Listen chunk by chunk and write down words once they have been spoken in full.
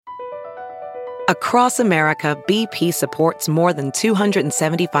Across America, BP supports more than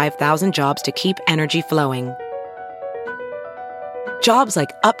 275,000 jobs to keep energy flowing. Jobs like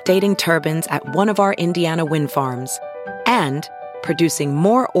updating turbines at one of our Indiana wind farms and producing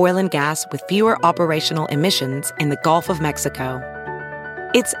more oil and gas with fewer operational emissions in the Gulf of Mexico.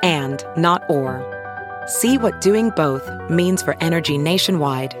 It's and, not or. See what doing both means for energy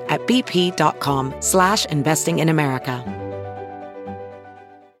nationwide at bp.com/investing in America.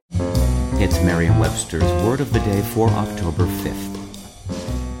 It's Merriam-Webster's Word of the Day for October 5th.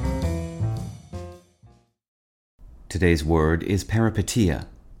 Today's word is peripeteia,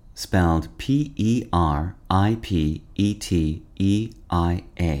 spelled P-E-R-I-P-E-T-E-I-A.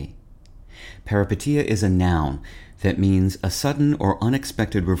 Peripeteia is a noun that means a sudden or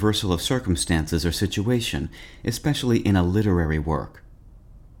unexpected reversal of circumstances or situation, especially in a literary work.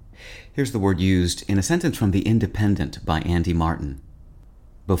 Here's the word used in a sentence from The Independent by Andy Martin.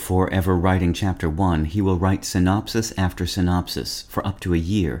 Before ever writing Chapter 1, he will write synopsis after synopsis for up to a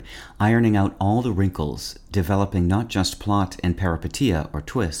year, ironing out all the wrinkles, developing not just plot and peripeteia, or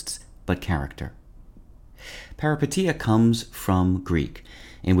twists, but character. Peripeteia comes from Greek,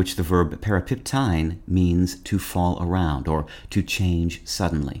 in which the verb peripiptein means to fall around or to change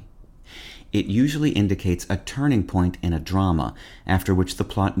suddenly. It usually indicates a turning point in a drama, after which the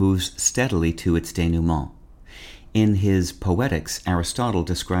plot moves steadily to its denouement. In his Poetics, Aristotle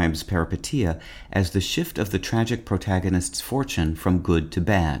describes peripeteia as the shift of the tragic protagonist's fortune from good to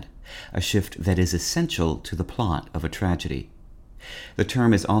bad, a shift that is essential to the plot of a tragedy. The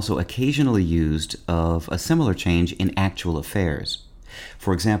term is also occasionally used of a similar change in actual affairs.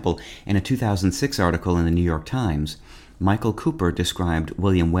 For example, in a 2006 article in the New York Times, Michael Cooper described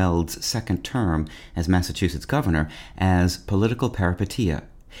William Weld's second term as Massachusetts governor as political peripeteia.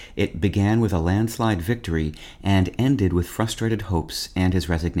 It began with a landslide victory and ended with frustrated hopes and his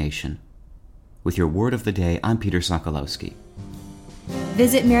resignation. With your Word of the Day, I'm Peter Sokolowski.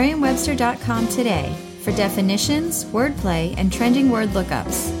 Visit Merriam-Webster.com today for definitions, wordplay, and trending word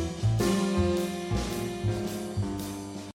lookups.